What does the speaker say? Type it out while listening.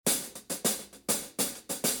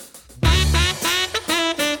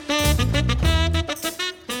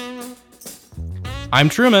I'm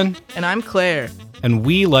Truman, And I'm Claire. and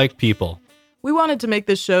we like people. We wanted to make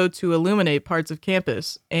this show to illuminate parts of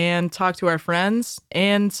campus and talk to our friends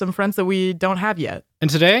and some friends that we don't have yet. And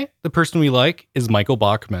today, the person we like is Michael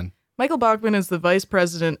Bachmann. Michael Bachmann is the vice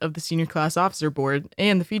president of the Senior Class Officer Board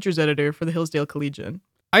and the features editor for the Hillsdale Collegian.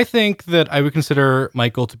 I think that I would consider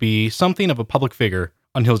Michael to be something of a public figure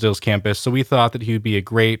on Hillsdale's campus, so we thought that he would be a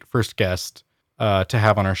great first guest to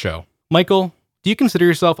have on our show. Michael, do you consider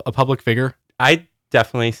yourself a public figure? I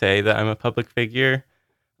definitely say that I'm a public figure,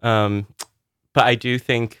 but I do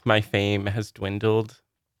think my fame has dwindled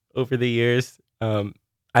over the years. I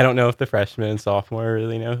don't know if the freshmen and sophomore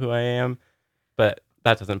really know who I am, but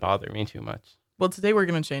that doesn't bother me too much. Well, today we're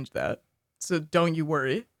going to change that, so don't you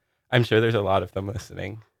worry. I'm sure there's a lot of them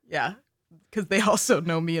listening. Yeah, because they also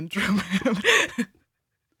know me and Truman.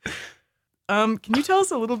 Can you tell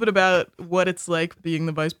us a little bit about what it's like being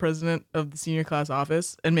the vice president of the senior class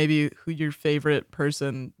office and maybe who your favorite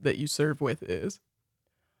person that you serve with is?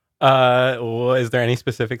 Well, is there any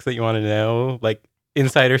specifics that you want to know? Like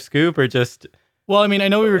insider scoop or just... Well, I mean, I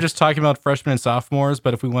know we were just talking about freshmen and sophomores,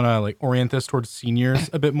 but if we want to orient this towards seniors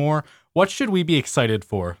a bit more, what should we be excited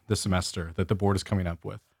for this semester that the board is coming up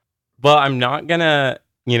with? Well, I'm not going to,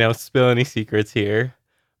 spill any secrets here,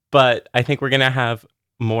 but I think we're going to have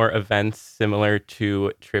more events similar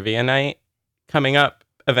to Trivia Night coming up,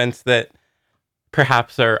 events that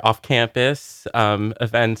perhaps are off campus,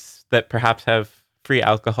 events that perhaps have free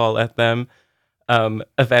alcohol at them,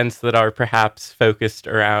 events that are perhaps focused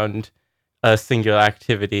around a singular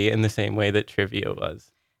activity in the same way that trivia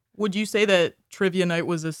was. Would you say that Trivia Night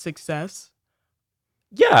was a success?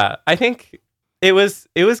 Yeah, I think it was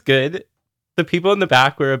good. The people in the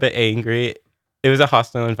back were a bit angry. It was a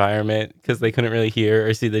hostile environment because they couldn't really hear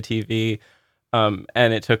or see the TV,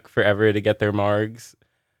 and it took forever to get their margs.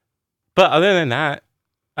 But other than that,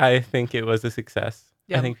 I think it was a success.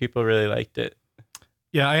 Yeah. I think people really liked it.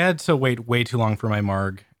 Yeah, I had to wait way too long for my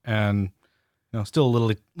marg, and still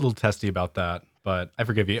a little testy about that. But I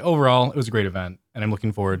forgive you. Overall, it was a great event, and I'm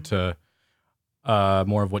looking forward to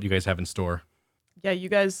more of what you guys have in store. Yeah, you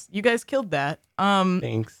guys killed that.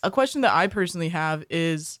 Thanks. A question that I personally have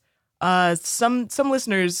is, some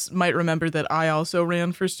listeners might remember that I also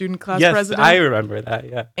ran for student class president. Yes, I remember that,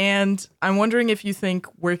 yeah. And I'm wondering if you think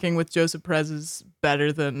working with Joseph Perez is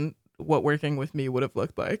better than what working with me would have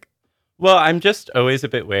looked like. Well, I'm just always a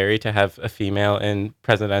bit wary to have a female in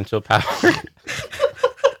presidential power.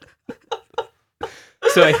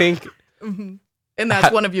 So I think... Mm-hmm. And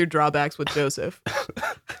that's one of your drawbacks with Joseph.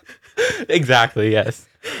 Exactly, yes.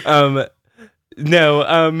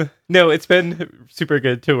 No, it's been super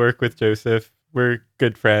good to work with Joseph. We're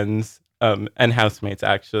good friends, and housemates,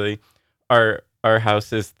 actually. Our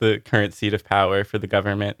house is the current seat of power for the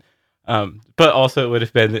government. But also it would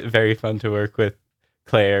have been very fun to work with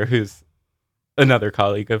Claire, who's another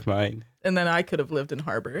colleague of mine. And then I could have lived in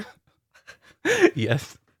Harbor.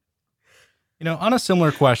 Yes. On a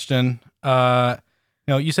similar question,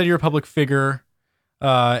 you said you're a public figure,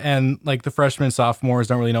 and the freshmen and sophomores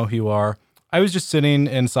don't really know who you are. I was just sitting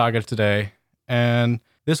in Saga today, and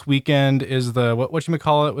this weekend is the what you may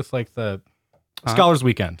call it with the Scholars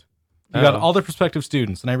Weekend. You got all the prospective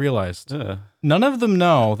students, and I realized none of them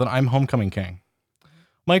know that I'm homecoming king.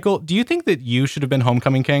 Michael, do you think that you should have been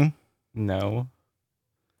homecoming king? No.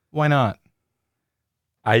 Why not?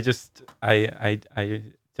 I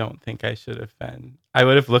don't think I should have been. I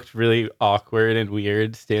would have looked really awkward and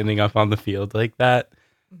weird standing up on the field like that.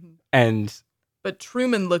 Mm-hmm. But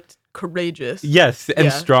Truman looked courageous. Yes,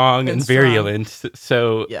 and strong and virulent.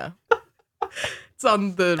 So yeah. It's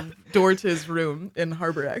on the door to his room in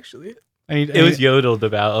Harbor, actually. It was yodeled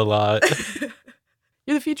about a lot.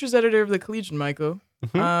 You're the features editor of the Collegian, Michael.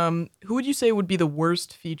 Mm-hmm. Who would you say would be the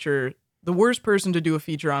worst person to do a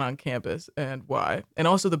feature on campus, and why? And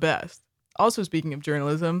also the best. Also, speaking of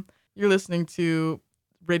journalism, you're listening to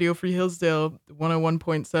Radio Free Hillsdale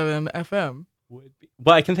 101.7 FM.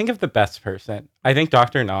 Well, I can think of the best person. I think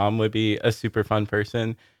Dr. Nam would be a super fun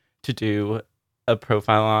person to do a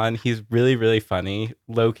profile on. He's really, really funny.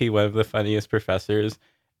 Low-key one of the funniest professors.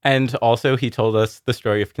 And also, he told us the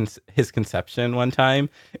story of his conception one time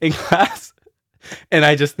in class. And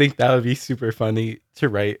I just think that would be super funny to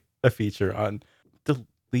write a feature on. The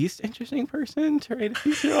least interesting person to write a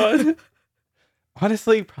feature on?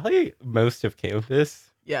 Honestly, probably most of campus.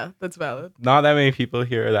 Yeah, that's valid. Not that many people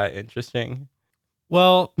here are that interesting.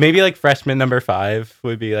 Well, maybe freshman number 5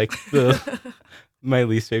 would be my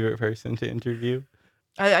least favorite person to interview.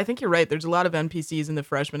 I think you're right. There's a lot of NPCs in the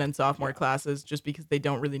freshman and sophomore classes just because they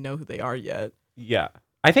don't really know who they are yet. Yeah.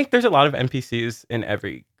 I think there's a lot of NPCs in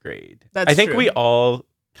every grade. That's I think true. we all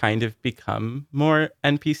kind of become more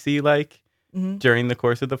NPC-like Mhm. during the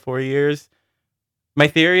course of the 4 years. My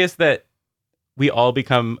theory is that we all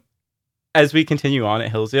become, as we continue on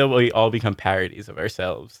at Hillsdale, we all become parodies of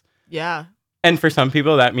ourselves. Yeah. And for some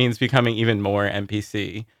people, that means becoming even more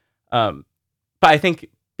NPC. But I think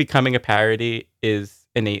becoming a parody is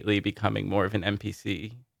innately becoming more of an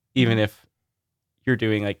NPC, even if you're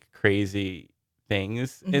doing like crazy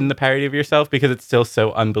things in the parody of yourself, because it's still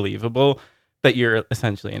so unbelievable that you're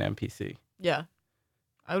essentially an NPC. Yeah.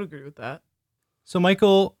 I would agree with that. So,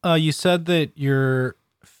 Michael, you said that your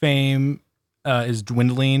fame is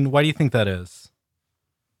dwindling. Why do you think that is?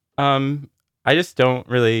 I just don't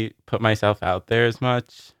really put myself out there as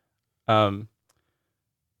much.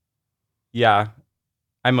 Yeah,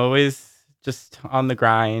 I'm always just on the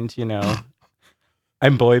grind, you know.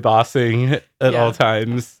 I'm boy bossing at all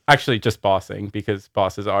times. Actually, just bossing, because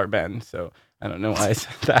bosses are men. So I don't know why I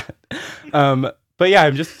said that. But yeah,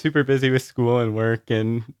 I'm just super busy with school and work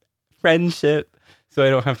and friendship, so I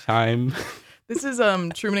don't have time. This is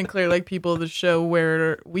Truman and Claire Like People, the show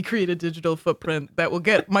where we create a digital footprint that will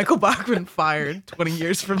get Michael Bachmann fired 20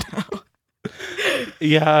 years from now.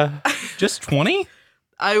 Yeah. Just 20?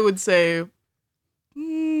 I would say,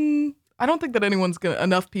 I don't think that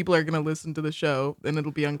enough people are gonna listen to the show, and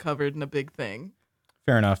it'll be uncovered in a big thing.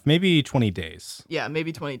 Fair enough. Maybe 20 days. Yeah,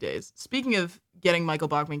 maybe 20 days. Speaking of getting Michael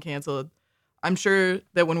Bachmann canceled, I'm sure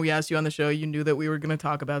that when we asked you on the show, you knew that we were gonna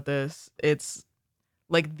talk about this. It's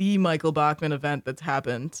like the Michael Bachmann event that's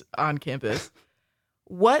happened on campus.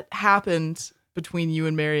 What happened between you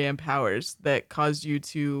and MaryAnn Powers that caused you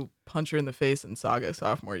to punch her in the face in Saga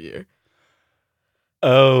sophomore year?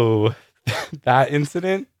 Oh, that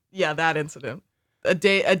incident? Yeah, that incident. A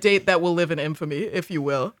date that will live in infamy, if you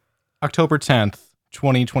will. October 10th,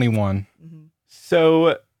 2021.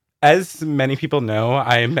 So, as many people know,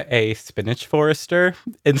 I'm a spinach forester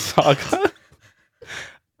in Saga.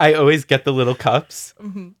 I always get the little cups,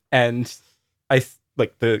 and I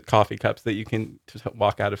like the coffee cups that you can just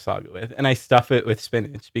walk out of Saga with, and I stuff it with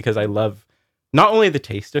spinach because I love not only the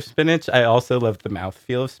taste of spinach, I also love the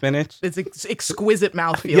mouthfeel of spinach. It's exquisite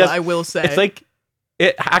mouthfeel, Yes, I will say. It's like,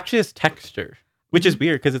 it actually has texture, which is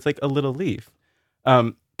weird because it's like a little leaf.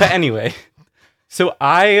 But anyway, so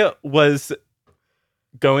I was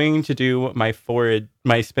going to do my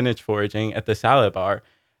spinach foraging at the salad bar,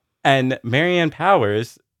 and MaryAnn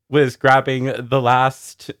Powers was grabbing the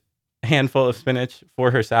last handful of spinach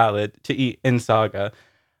for her salad to eat in Saga.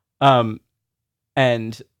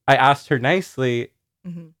 And I asked her nicely,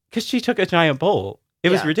 because she took a giant bowl. It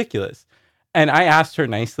was ridiculous. And I asked her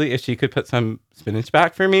nicely if she could put some spinach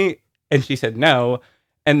back for me, and she said no.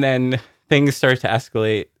 And then things started to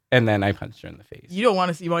escalate, and then I punched her in the face. You don't want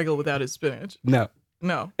to see Michael without his spinach. No.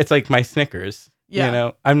 No. It's like my Snickers. Yeah. You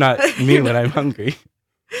know, I'm not mean when I'm hungry.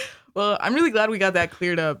 Well, I'm really glad we got that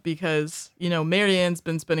cleared up because, you know, MaryAnn's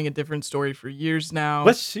been spinning a different story for years now.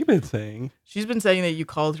 What's she been saying? She's been saying that you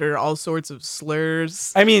called her all sorts of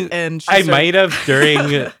slurs. I mean, and I might have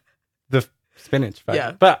during the spinach fight.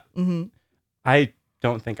 Yeah. But I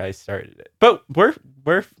don't think I started it. But we're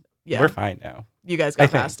fine now. You guys got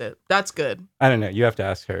past it. That's good. I don't know. You have to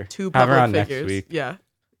ask her. Two Have her public on figures. next week. Yeah.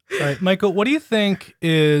 All right, Michael, what do you think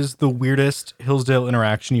is the weirdest Hillsdale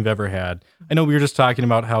interaction you've ever had? I know we were just talking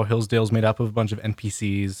about how Hillsdale's made up of a bunch of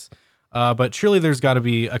NPCs, but surely there's got to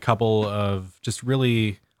be a couple of just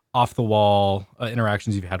really off-the-wall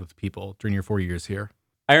interactions you've had with people during your 4 years here.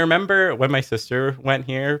 I remember when my sister went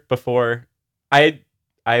here before I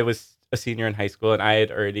was a senior in high school, and I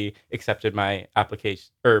had already accepted my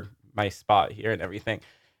application or my spot here and everything.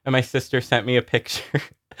 And my sister sent me a picture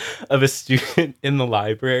of a student in the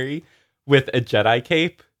library with a Jedi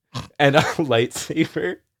cape and a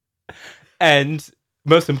lightsaber. And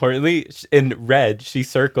most importantly, in red, she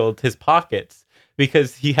circled his pockets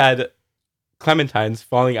because he had clementines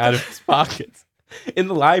falling out of his pockets in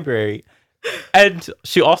the library. And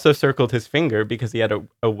she also circled his finger because he had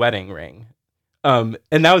a wedding ring. And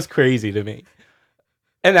that was crazy to me.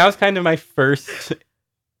 And that was kind of my first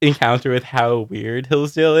encounter with how weird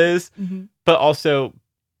Hillsdale is, but also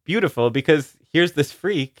beautiful because here's this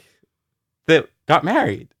freak that got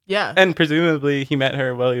married. Yeah. And presumably he met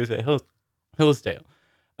her while he was at Hillsdale.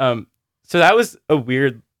 So that was a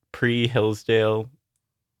weird pre-Hillsdale,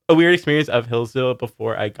 a weird experience of Hillsdale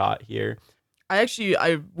before I got here.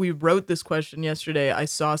 We wrote this question yesterday. I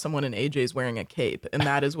saw someone in AJ's wearing a cape, and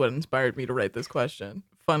that is what inspired me to write this question,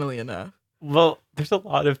 funnily enough. Well, there's a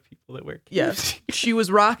lot of people that wear capes. Yes, she was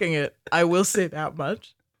rocking it. I will say that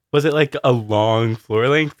much. Was it like a long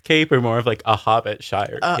floor-length cape or more of like a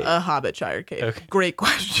Hobbitshire cape? A Hobbitshire cape. Okay. Great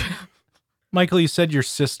question. Michael, you said your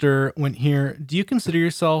sister went here. Do you consider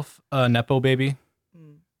yourself a Nepo baby?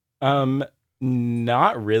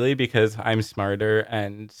 Not really, because I'm smarter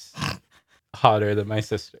and hotter than my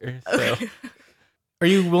sister. So Are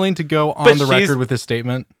you willing to go But on the she's- record with this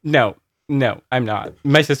statement? no, I'm not.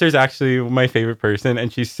 My sister's actually my favorite person,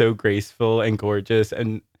 and she's so graceful and gorgeous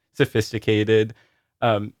and sophisticated,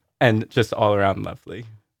 and just all around lovely.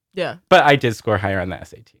 Yeah, But I did score higher on the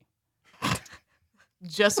SAT,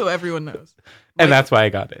 just so everyone knows. and Mike- that's why I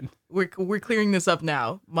got in. We're clearing this up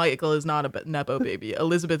now. Michael is not a Nepo baby.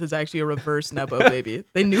 Elizabeth is actually a reverse Nepo baby.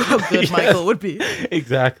 They knew how good Yes. Michael would be.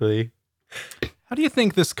 Exactly. How do you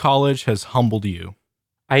think this college has humbled you?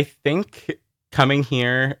 I think coming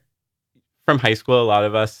here from high school, a lot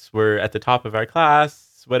of us were at the top of our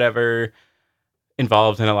class, whatever,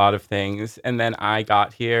 involved in a lot of things. And then I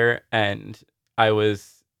got here and I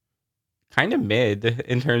was kind of mid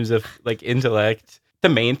in terms of like intellect. The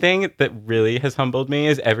main thing that really has humbled me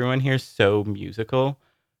is everyone here is so musical.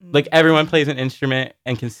 Like everyone plays an instrument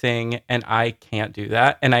and can sing, and I can't do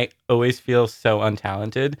that. And I always feel so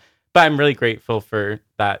untalented. But I'm really grateful for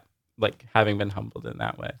that, like having been humbled in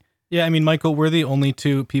that way. Yeah, I mean, Michael, we're the only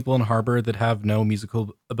two people in Harvard that have no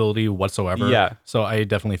musical ability whatsoever. Yeah. So I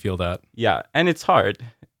definitely feel that. Yeah. And it's hard.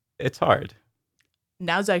 It's hard.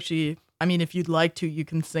 Now's actually, I mean, if you'd like to, you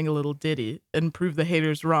can sing a little ditty and prove the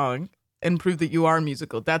haters wrong and prove that you are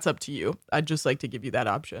musical. That's up to you. I'd just like to give you that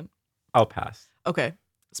option. I'll pass. Okay.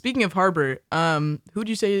 Speaking of Harvard, who'd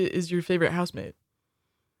you say is your favorite housemate?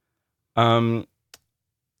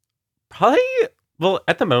 Probably, well,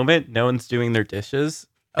 at the moment, no one's doing their dishes.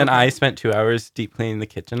 And Okay. I spent 2 hours deep cleaning the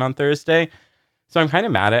kitchen on Thursday. So I'm kind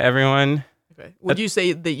of mad at everyone. Okay. Would you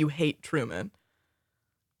say that you hate Truman?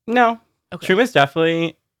 No. Okay. Truman's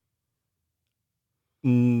definitely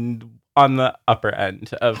on the upper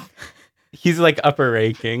end of, he's like upper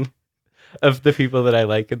ranking of the people that I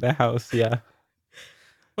like in the house. Yeah.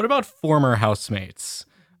 What about former housemates?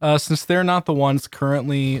 Since they're not the ones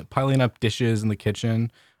currently piling up dishes in the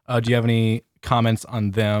kitchen, do you have any comments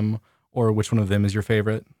on them or which one of them is your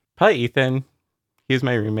favorite? Probably Ethan. He's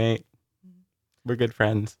my roommate. We're good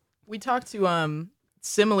friends. We talked to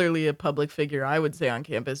similarly a public figure, I would say, on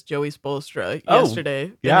campus, Joey Spolstra, Oh, yesterday.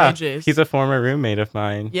 in Yeah. AJ's. He's a former roommate of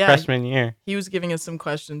mine. Yeah. Freshman year. He was giving us some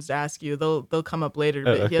questions to ask you. They'll come up later,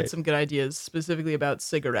 Oh, but he had okay. some good ideas specifically about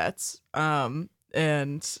cigarettes. And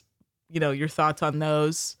your thoughts on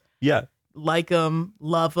those. Yeah. Like them,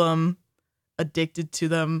 love them, addicted to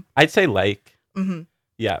them. I'd say like. Hmm.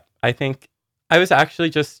 Yeah. I think I was actually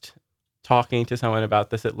just talking to someone about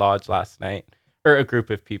this at Lodge last night, or a group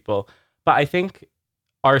of people. But I think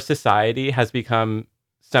our society has become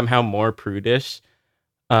somehow more prudish,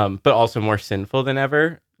 but also more sinful than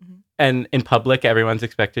ever. Mhm. And in public, everyone's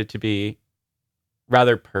expected to be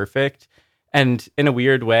rather perfect. And in a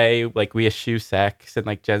weird way, like we eschew sex, and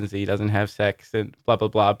like Gen Z doesn't have sex and blah, blah,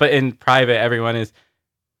 blah. But in private, everyone is,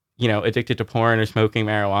 addicted to porn or smoking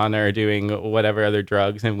marijuana or doing whatever other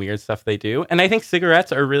drugs and weird stuff they do. And I think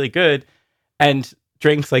cigarettes are really good. And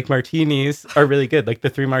drinks like martinis are really good, like the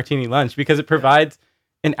 3 martini lunch, because it provides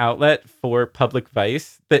an outlet for public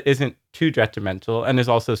vice that isn't too detrimental and is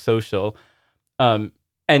also social, and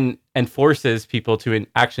forces people to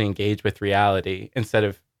actually engage with reality instead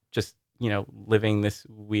of just living this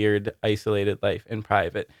weird isolated life in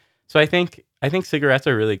private. So I think cigarettes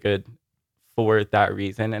are really good for that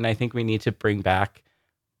reason, and I think we need to bring back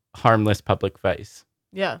harmless public vice.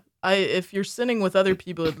 Yeah. If you're sinning with other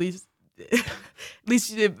people, at least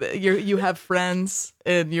you have friends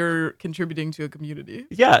and you're contributing to a community.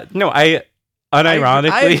 Yeah, no, I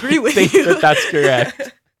unironically I agree with think you. that's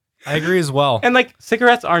correct. I agree as well. And like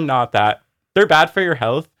cigarettes are not that. They're bad for your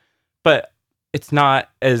health, but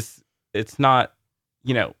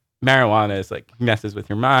marijuana is like messes with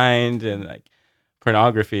your mind, and like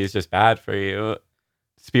pornography is just bad for you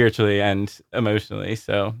spiritually and emotionally.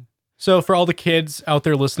 So So for all the kids out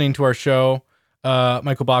there listening to our show,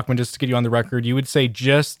 Michael Bachmann, just to get you on the record, you would say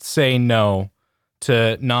just say no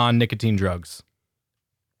to non-nicotine drugs.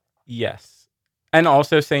 yes. And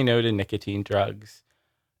also say no to nicotine drugs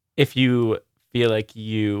if you feel like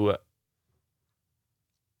you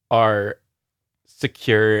are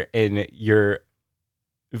secure in your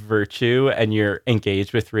virtue and you're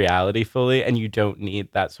engaged with reality fully, and you don't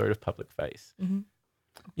need that sort of public vice. Mhm.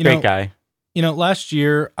 Great guy. Last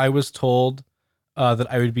year I was told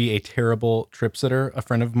that I would be a terrible trip sitter. A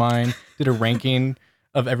friend of mine did a ranking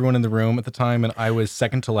of everyone in the room at the time, and I was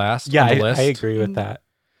second to last Yeah, on the I list. agree with that.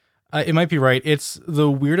 It might be right. It's the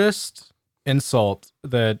weirdest insult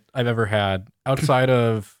that I've ever had outside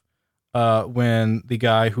of when the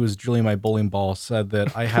guy who was drilling my bowling ball said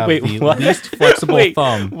that I have Wait, the what? least flexible Wait,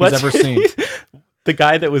 thumb he's what's ever seen. The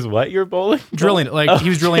guy that was what? Your bowling? Drilling, he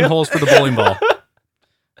was drilling holes for the bowling ball.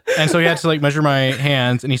 And so he had to like measure my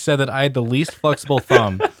hands, and he said that I had the least flexible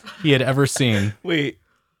thumb he had ever seen. Wait,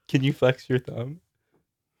 can you flex your thumb?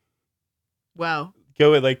 Wow.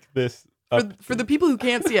 Go with like this. For the people who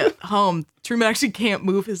can't see at home, Truman actually can't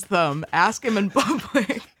move his thumb. Ask him in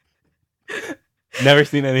public. Never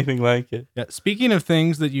seen anything like it. Yeah, speaking of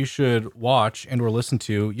things that you should watch and or listen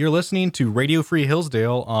to, you're listening to Radio Free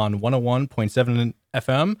Hillsdale on 101.7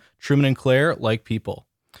 FM, Truman and Claire, like people.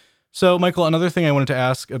 So, Michael, another thing I wanted to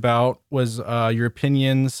ask about was your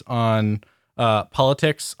opinions on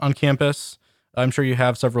politics on campus. I'm sure you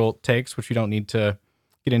have several takes, which we don't need to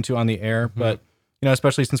get into on the air, but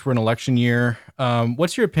especially since we're in election year,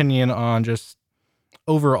 what's your opinion on just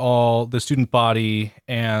overall the student body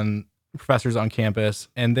and professors on campus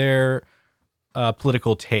and their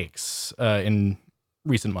political takes in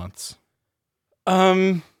recent months?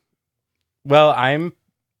 Well, I'm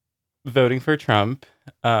voting for Trump.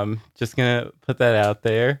 Just gonna put that out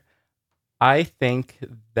there. I think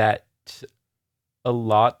that a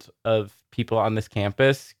lot of people on this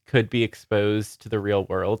campus could be exposed to the real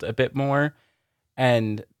world a bit more,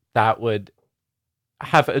 and that would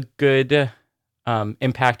have a good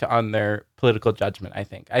impact on their political judgment. I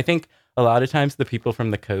think a lot of times the people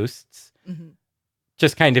from the coasts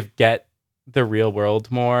just kind of get the real world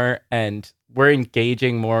more, and we're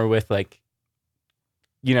engaging more with like,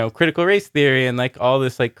 critical race theory and like all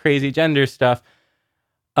this like crazy gender stuff.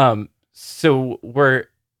 So we're,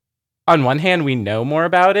 on one hand, we know more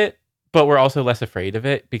about it, but we're also less afraid of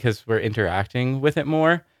it because we're interacting with it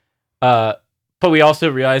more. But we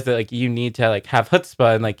also realize that like you need to like have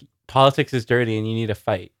chutzpah, and like politics is dirty and you need to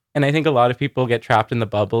fight. And I think a lot of people get trapped in the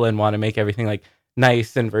bubble and want to make everything like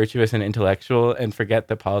nice and virtuous and intellectual and forget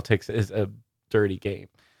that politics is a dirty game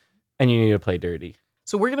and you need to play dirty.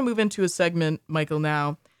 So we're going to move into a segment, Michael,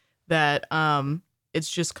 now that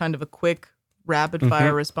it's just kind of a quick rapid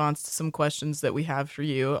fire response to some questions that we have for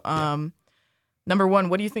you. Number one,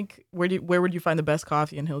 what do you think, where would you find the best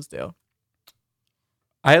coffee in Hillsdale?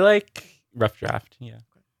 I like Rough Draft. Yeah.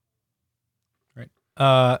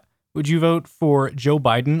 Right. Would you vote for Joe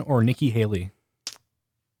Biden or Nikki Haley?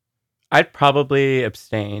 I'd probably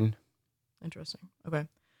abstain. Interesting. Okay.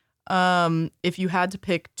 If you had to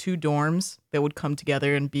pick two dorms that would come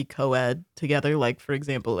together and be co-ed together, like for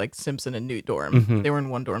example, like Simpson and Newt dorm, they were in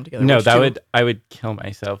one dorm together. No, I would kill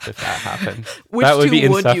myself if that happened. Which that would two be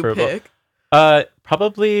would you insufferable. pick?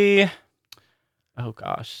 Probably. Oh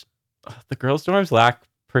gosh, the girls' dorms lack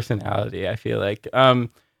personality. I feel like.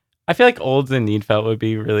 I feel like Olds and Needfelt would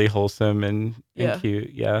be really wholesome and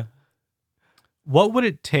cute. Yeah. What would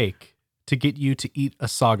it take to get you to eat a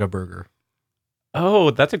Saga burger?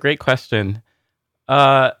 Oh, that's a great question.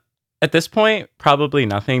 At this point, probably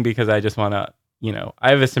nothing, because I just want to, I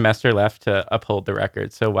have a semester left to uphold the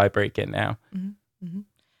record. So why break it now?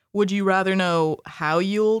 Would you rather know how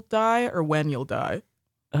you'll die or when you'll die?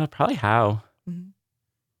 Probably how.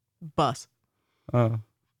 Bus. Oh,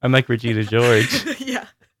 I'm like Regina George. Yeah.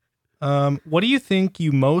 What do you think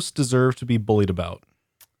you most deserve to be bullied about?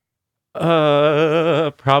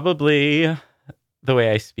 Probably the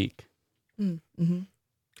way I speak.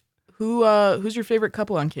 Who's your favorite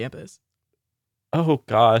couple on campus? Oh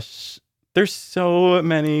gosh, there's so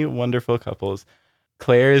many wonderful couples.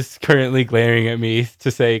 Claire is currently glaring at me to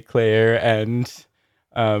say Claire and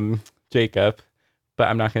Jacob, but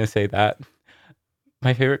I'm not going to say that.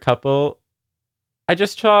 My favorite couple, I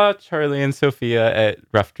just saw Charlie and Sophia at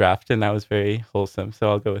Rough Draft, and that was very wholesome, so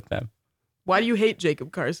I'll go with them. Why do you hate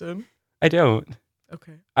Jacob Carson? I don't.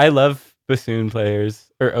 Okay. I love bassoon players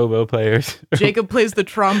or oboe players. Jacob plays the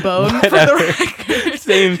trombone for the record.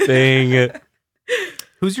 Same thing.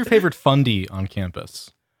 Who's your favorite fundie on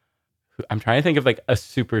campus? I'm trying to think of like a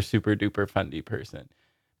super, super duper fundy person,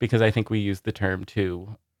 because I think we use the term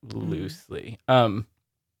too loosely.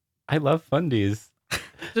 I love fundies.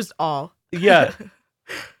 Just all. Yeah.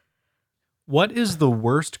 What is the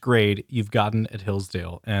worst grade you've gotten at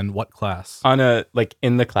Hillsdale, and what class? On a, like,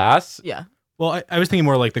 in the class? Yeah. Well, I was thinking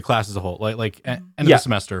more like the class as a whole, like end of the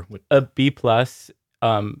semester. A B plus.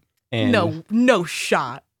 And no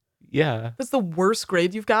shot. Yeah. That's the worst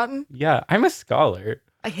grade you've gotten? Yeah. I'm a scholar.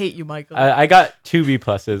 I hate you, Michael. I got 2 B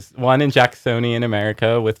pluses. One in Jacksonian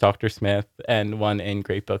America with Dr. Smith, and one in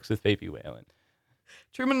Great Books with Baby Whalen.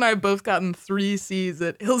 Truman and I have both gotten 3 C's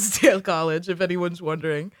at Hillsdale College, if anyone's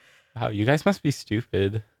wondering. Wow, you guys must be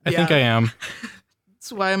stupid. I think I am.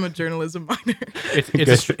 That's why I'm a journalism minor.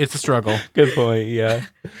 It's a struggle. Good point, yeah.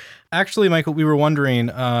 Actually, Michael, we were wondering,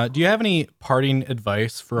 do you have any parting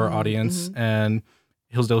advice for our audience and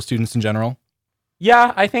Hillsdale students in general?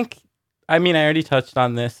 Yeah, I already touched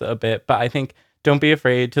on this a bit, but I think don't be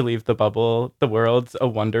afraid to leave the bubble. The world's a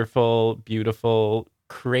wonderful, beautiful,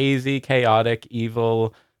 crazy, chaotic,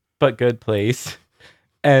 evil, but good place.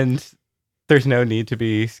 And there's no need to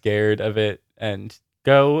be scared of it. And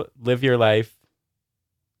go live your life,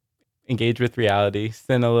 engage with reality,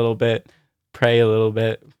 sin a little bit, pray a little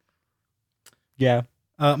bit. Yeah.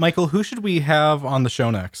 Michael, who should we have on the show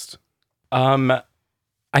next?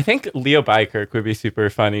 I think Leo Bykirk would be super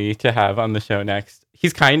funny to have on the show next.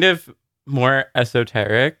 He's kind of more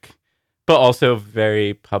esoteric, but also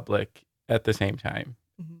very public at the same time,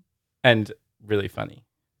 and really funny.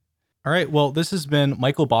 All right. Well, this has been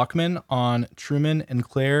Michael Bachmann on Truman and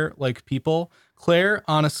Claire Like People. Claire,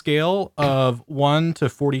 on a scale of 1 to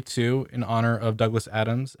 42 in honor of Douglas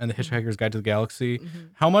Adams and The Hitchhiker's Guide to the Galaxy,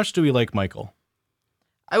 how much do we like Michael?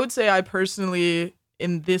 I would say I personally,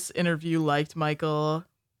 in this interview, liked Michael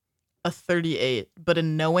a 38. But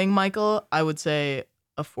in knowing Michael, I would say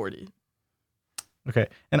a 40. Okay.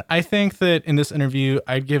 And I think that in this interview,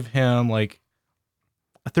 I'd give him like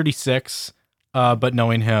a 36, but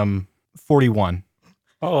knowing him, 41.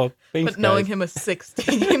 Oh, thanks, But knowing guys. him a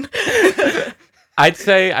 16. I'd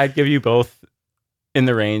say I'd give you both in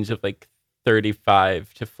the range of like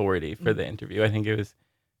 35 to 40 for the interview. I think it was,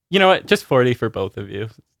 you know what, just 40 for both of you.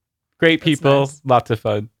 Great That's people, nice. lots of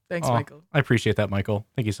fun. Thanks, Aw, Michael. I appreciate that, Michael.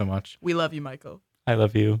 Thank you so much. We love you, Michael. I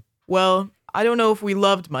love you. Well, I don't know if we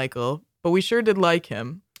loved Michael, but we sure did like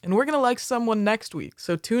him. And we're going to like someone next week,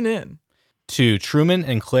 so tune in. To Truman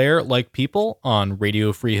and Claire Like People on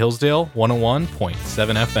Radio Free Hillsdale 101.7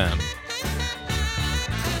 FM.